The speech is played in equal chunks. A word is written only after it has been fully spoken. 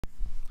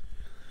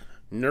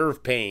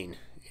nerve pain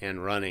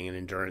and running and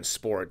endurance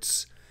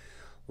sports.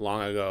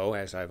 Long ago,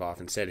 as I've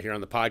often said here on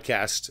the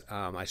podcast,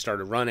 I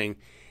started running,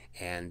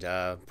 and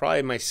I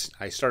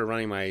started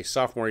running my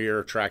sophomore year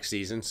of track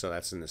season, so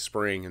that's in the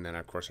spring, and then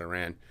of course I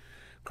ran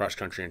cross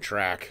country and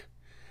track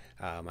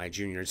my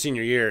junior and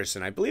senior years.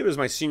 And I believe it was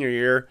my senior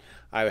year,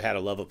 I had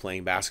a love of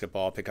playing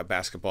basketball, pickup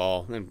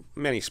basketball, and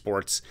many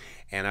sports.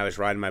 And I was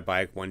riding my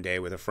bike one day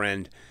with a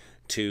friend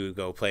to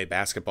go play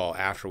basketball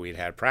after we'd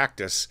had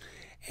practice.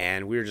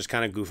 And we were just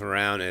kind of goofing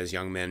around as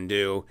young men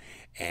do.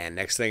 And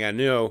next thing I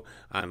knew,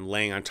 I'm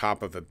laying on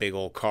top of a big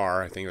old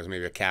car. I think it was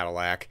maybe a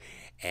Cadillac.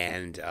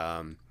 And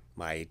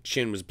my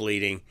chin was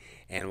bleeding.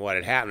 And what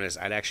had happened is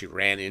I'd actually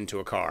ran into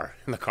a car.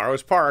 And the car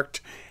was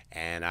parked.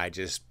 And I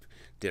just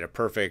did a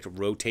perfect,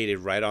 rotated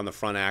right on the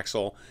front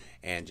axle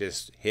and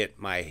just hit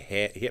my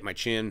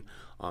chin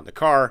on the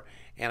car.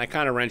 And I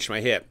kind of wrenched my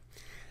hip.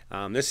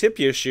 This hip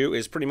issue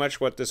is pretty much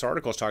what this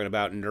article is talking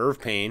about, nerve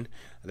pain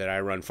that I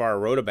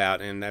wrote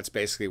about, and that's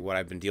basically what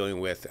I've been dealing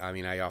with. I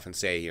mean, I often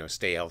say,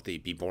 stay healthy,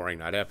 be boring,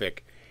 not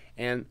epic.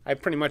 And I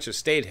pretty much have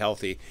stayed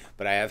healthy,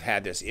 but I have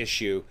had this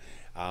issue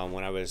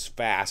when I was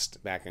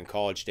fast back in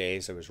college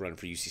days. I was running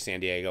for UC San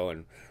Diego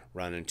and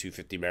running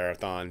 250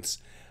 marathons.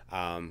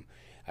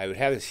 I would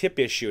have this hip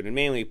issue, and it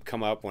mainly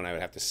come up when I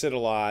would have to sit a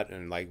lot,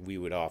 and like we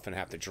would often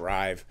have to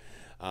drive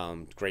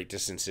great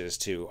distances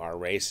to our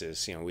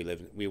races.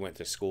 We went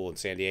to school in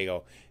San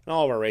Diego, and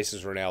all of our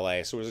races were in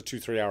LA, so it was a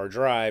 2-3 hour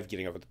drive,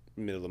 getting up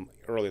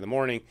early in the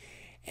morning,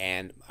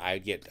 and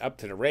I'd get up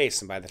to the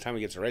race, and by the time we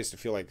get to the race, I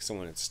feel like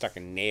someone had stuck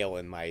a nail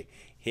in my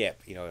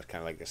hip. It's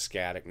kind of like a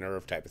sciatic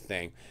nerve type of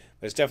thing.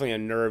 But it's definitely a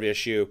nerve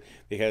issue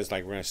because,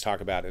 like we're going to talk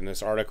about in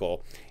this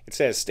article, it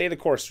says, stay the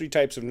course, 3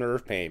 types of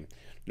nerve pain.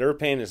 Nerve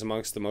pain is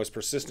amongst the most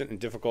persistent and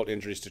difficult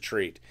injuries to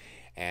treat,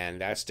 and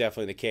that's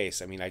definitely the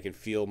case. I mean, I can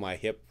feel my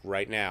hip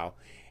right now,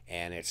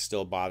 and it's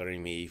still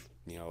bothering me.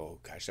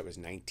 Gosh, that was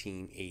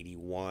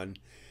 1981,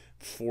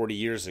 40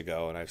 years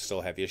ago, and I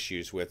still have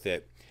issues with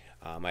it.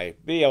 I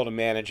be able to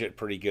manage it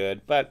pretty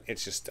good, but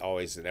it's just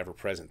always an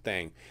ever-present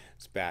thing.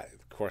 It's bad.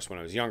 Of course, when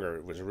I was younger,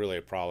 it was really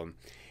a problem.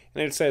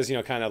 And it says,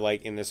 kind of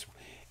like in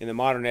the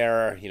modern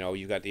era,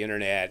 you've got the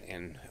internet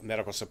and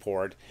medical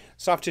support.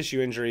 Soft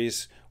tissue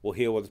injuries will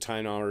heal with the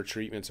time-honored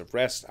treatments of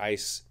rest,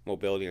 ice,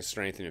 mobility, and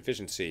strength and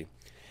efficiency.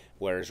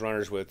 Whereas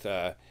runners with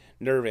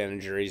nerve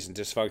injuries and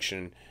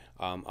dysfunction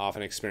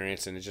often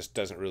experience, and it just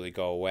doesn't really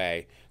go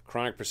away.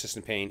 Chronic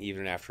persistent pain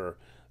even after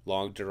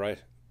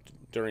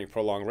during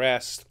prolonged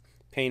rest,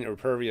 pain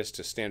impervious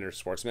to standard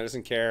sports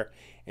medicine care,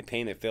 and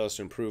pain that fails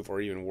to improve or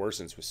even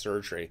worsens with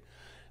surgery.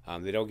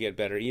 They don't get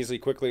better easily,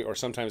 quickly, or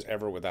sometimes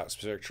ever without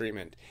specific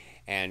treatment.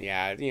 And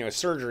yeah,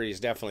 surgery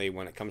is definitely,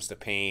 when it comes to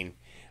pain,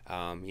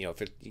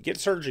 if you get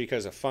surgery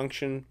because of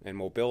function and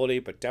mobility,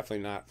 but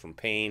definitely not from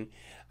pain.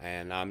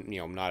 And I'm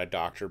not a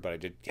doctor, but I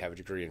did have a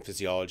degree in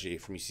physiology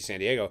from UC San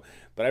Diego.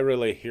 But I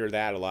really hear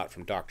that a lot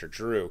from Dr.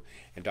 Drew.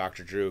 And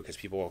Dr. Drew, because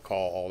people will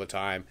call all the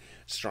time,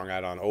 strung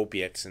out on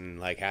opiates,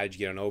 and like, how did you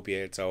get on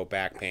opiates? Oh,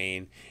 back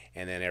pain.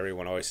 And then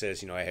everyone always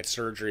says, I had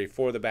surgery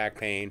for the back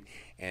pain.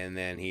 And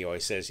then he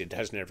always says it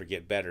doesn't ever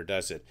get better,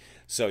 does it?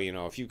 So,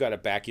 if you've got a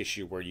back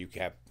issue where you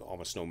have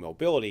almost no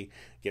mobility,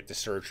 get the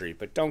surgery.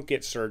 But don't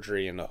get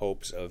surgery in the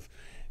hopes of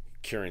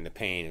curing the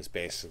pain, is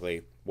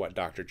basically what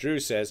Dr. Drew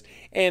says.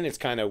 And it's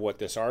kind of what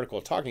this article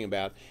is talking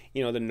about.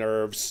 The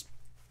nerves,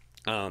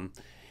 are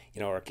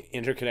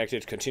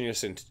interconnected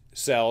continuous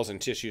cells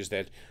and tissues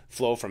that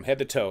flow from head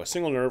to toe. A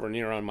single nerve or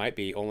neuron might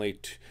be only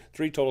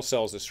 3 total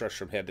cells that stretch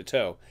from head to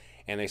toe.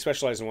 And they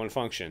specialize in one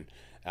function.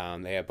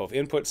 They have both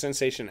input,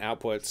 sensation,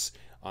 outputs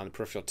on the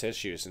peripheral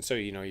tissues. And so,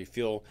 you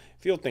feel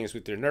things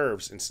with your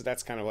nerves. And so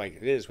that's kind of like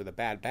it is with a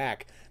bad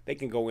back. They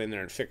can go in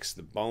there and fix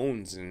the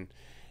bones and,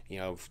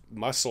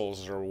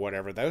 muscles or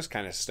whatever, those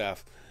kind of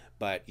stuff.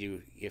 But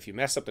if you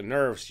mess up the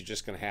nerves, you're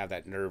just going to have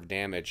that nerve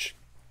damage,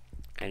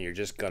 and you're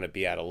just going to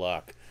be out of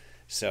luck.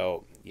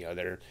 So,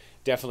 they're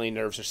definitely,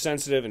 nerves are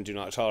sensitive and do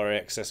not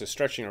tolerate excessive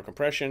stretching or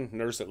compression.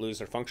 Nerves that lose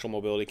their functional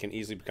mobility can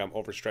easily become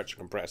overstretched or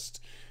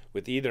compressed.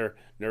 With either,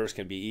 nerves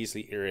can be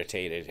easily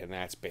irritated, and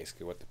that's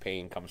basically what the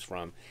pain comes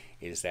from,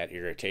 is that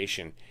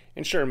irritation.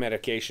 And sure,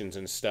 medications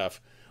and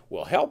stuff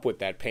will help with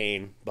that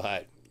pain,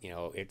 but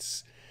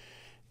it's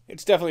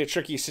definitely a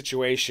tricky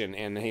situation.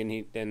 And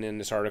in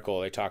this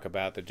article, they talk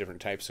about the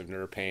different types of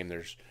nerve pain.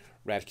 There's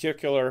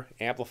reticular,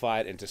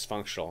 amplified, and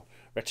dysfunctional.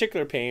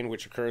 Reticular pain,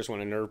 which occurs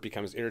when a nerve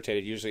becomes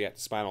irritated, usually at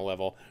the spinal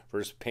level,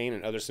 versus pain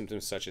and other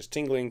symptoms such as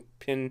tingling,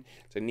 pins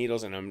and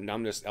needles, and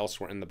numbness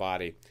elsewhere in the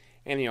body.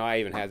 And, I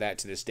even have that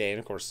to this day. And,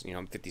 of course,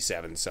 I'm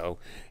 57, so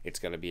it's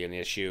going to be an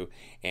issue.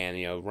 And,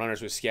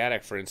 runners with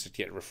sciatic, for instance,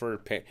 get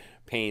referred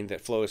pain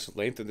that flows the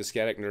length of the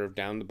sciatic nerve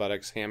down the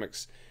buttocks,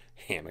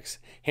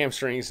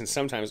 hamstrings, and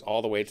sometimes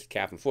all the way to the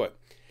calf and foot.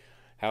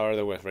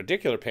 However, with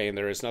radicular pain,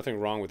 there is nothing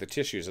wrong with the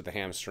tissues of the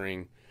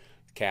hamstring,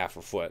 calf,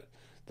 or foot.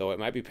 Though it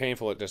might be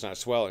painful, it does not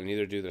swell, and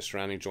neither do the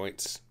surrounding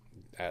joints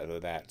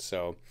of that.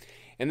 So,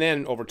 and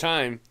then over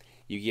time,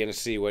 you get to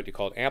see what you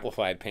call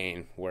amplified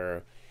pain,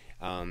 where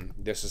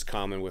this is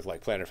common with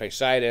like plantar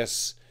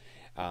fasciitis,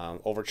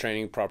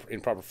 Overtraining,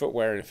 improper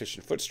footwear, and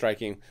efficient foot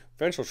striking.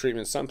 Conventional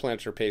treatment, some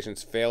plantar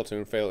patients fail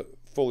to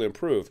fully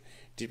improve.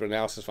 Deeper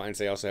analysis finds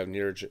they also have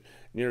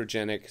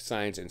neurogenic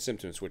signs and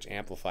symptoms which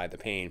amplify the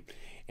pain.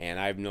 And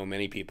I've known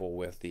many people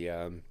with the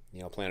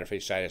plantar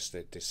fasciitis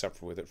that they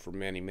suffer with it for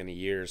many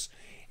years.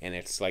 And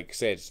it's like I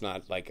said, it's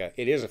not like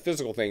it is a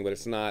physical thing, but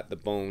it's not the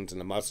bones and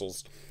the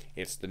muscles.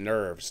 It's the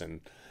nerves,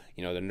 and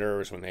the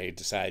nerves, when they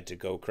decide to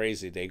go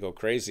crazy, they go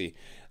crazy.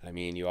 I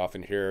mean, you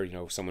often hear,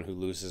 someone who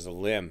loses a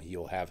limb,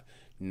 you'll have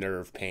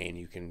nerve pain.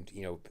 You can,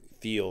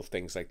 feel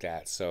things like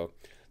that. So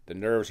the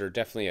nerves are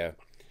definitely a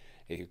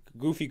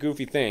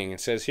goofy thing. It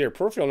says here,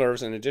 peripheral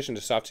nerves, in addition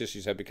to soft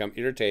tissues, have become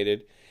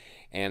irritated.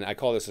 And I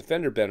call this a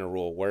fender bender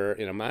rule, where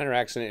in a minor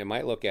accident, it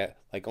might look at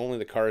like only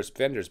the car's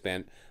fender's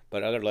bent,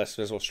 but other less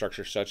visible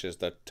structures such as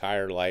the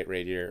tire, light,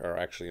 radiator are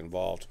actually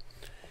involved.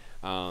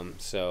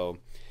 So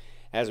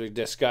as we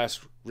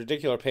discussed,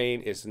 radicular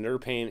pain is the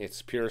nerve pain.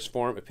 Its purest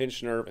form. A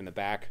pinched nerve in the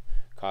back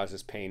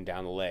causes pain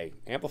down the leg.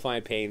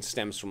 Amplifying pain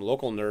stems from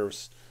local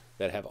nerves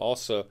that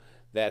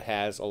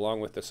has, along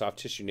with the soft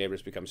tissue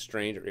neighbors, become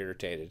strained or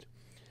irritated.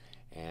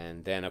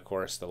 And then, of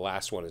course, the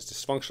last one is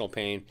dysfunctional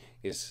pain.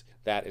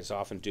 That is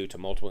often due to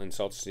multiple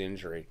insults to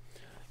injury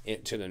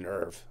to the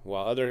nerve.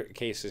 While other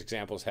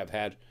examples have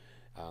had,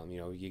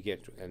 you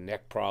get a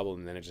neck problem,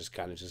 and then it just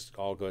kind of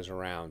all goes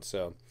around.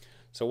 So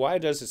why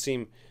does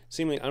it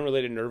seemingly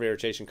unrelated nerve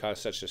irritation cause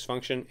such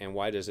dysfunction, and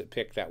why does it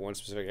pick that one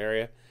specific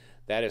area?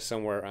 That is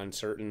somewhere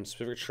uncertain.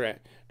 Specific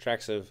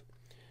tracts of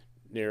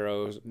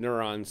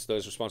neurons,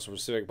 those responsible for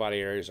specific body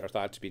areas, are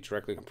thought to be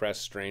directly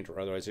compressed, strained, or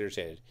otherwise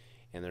irritated.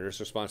 And the nerve's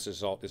response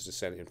result is to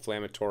send an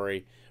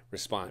inflammatory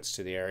response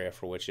to the area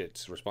for which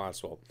it's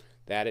responsible.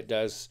 That it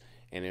does,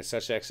 and in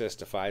such excess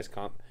defies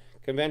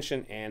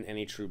convention and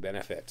any true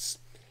benefits.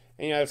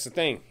 And that's the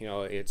thing.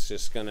 It's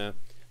just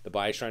the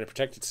body's trying to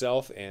protect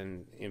itself,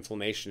 and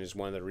inflammation is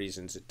one of the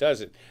reasons it does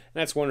it. And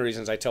that's one of the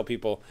reasons I tell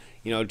people,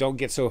 don't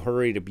get so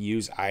hurried to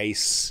use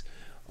ice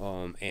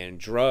and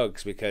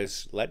drugs,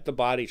 because let the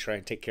body try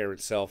and take care of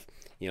itself.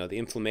 The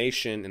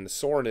inflammation and the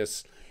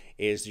soreness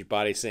is your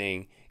body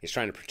saying, it's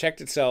trying to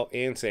protect itself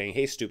and saying,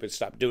 hey, stupid,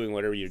 stop doing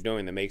whatever you're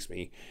doing that makes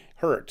me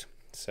hurt.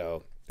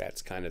 So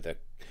that's kind of the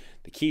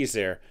keys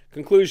there.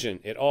 Conclusion,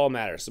 it all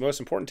matters. The most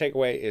important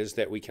takeaway is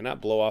that we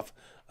cannot blow off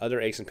other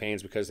aches and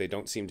pains because they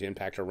don't seem to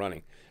impact our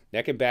running.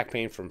 Neck and back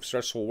pain from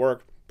stressful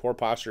work, poor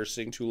posture,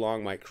 sitting too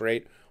long might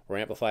create or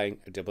amplifying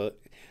a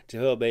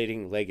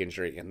debilitating leg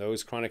injury. And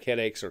those chronic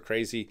headaches or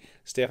crazy,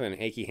 stiff, and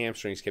achy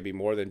hamstrings can be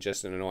more than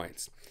just an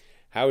annoyance.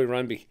 How we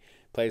run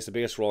plays the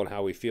biggest role in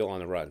how we feel on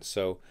the run.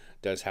 So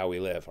does how we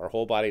live. Our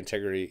whole body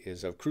integrity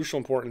is of crucial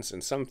importance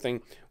and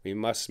something we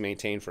must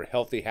maintain for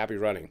healthy, happy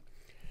running.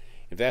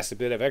 Invest a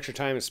bit of extra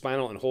time in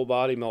spinal and whole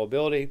body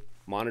mobility.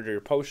 Monitor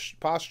your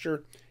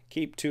posture.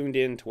 Keep tuned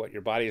in to what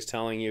your body is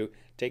telling you.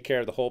 Take care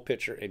of the whole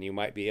picture, and you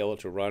might be able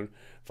to run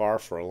far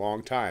for a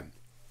long time.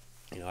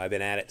 I've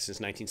been at it since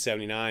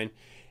 1979,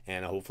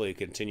 and hopefully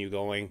continue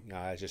going.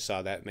 I just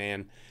saw that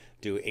man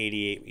do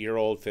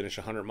 88-year-old finish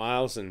 100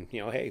 miles, and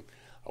hey,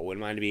 I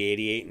wouldn't mind to be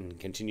 88 and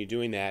continue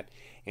doing that.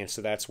 And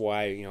so that's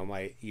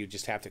why you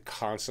just have to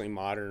constantly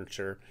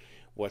monitor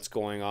what's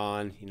going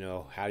on.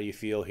 How do you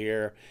feel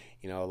here?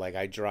 Like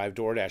I drive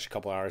DoorDash a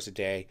couple hours a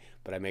day,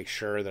 but I make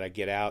sure that I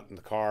get out in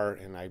the car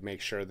and I make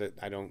sure that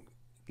I don't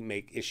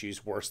make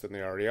issues worse than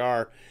they already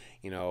are.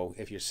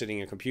 If you're sitting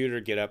in a computer,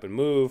 get up and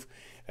move.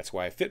 That's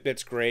why a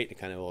Fitbit's great. It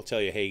kind of will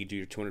tell you, hey, you do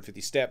your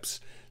 250 steps,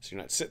 so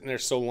you're not sitting there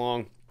so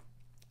long.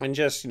 And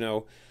just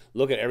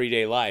look at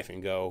everyday life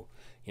and go,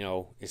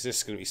 is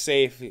this going to be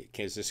safe?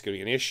 Is this going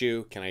to be an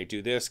issue? Can I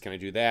do this? Can I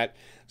do that?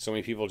 So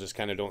many people just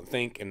kind of don't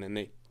think, and then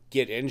they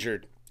get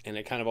injured. And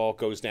it kind of all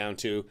goes down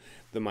to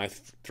my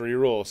 3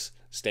 rules.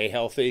 Stay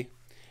healthy,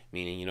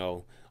 meaning,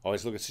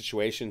 always look at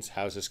situations.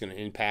 How is this going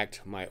to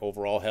impact my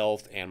overall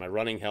health and my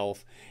running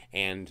health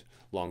and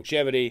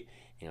longevity?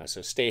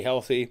 So stay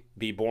healthy.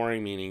 Be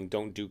boring, meaning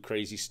don't do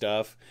crazy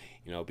stuff.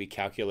 Be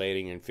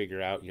calculating and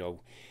figure out,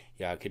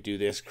 I could do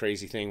this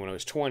crazy thing when I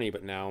was 20,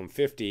 but now I'm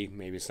 50.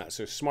 Maybe it's not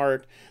so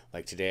smart.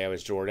 Like today I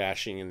was door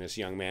dashing, and this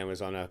young man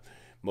was on a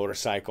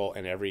motorcycle,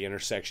 and every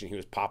intersection he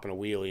was popping a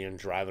wheelie and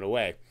driving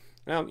away.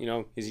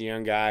 Well, he's a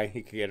young guy.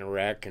 He could get in a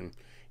wreck, and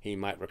he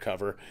might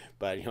recover.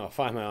 But, if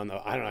I'm I don't know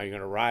how you're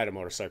going to ride a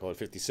motorcycle at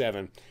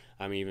 57.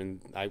 As you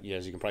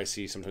can probably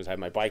see, sometimes I have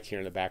my bike here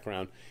in the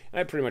background. And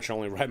I pretty much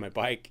only ride my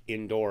bike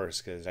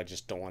indoors because I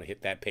just don't want to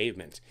hit that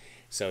pavement.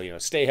 So,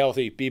 stay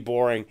healthy, be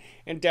boring,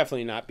 and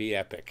definitely not be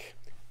epic.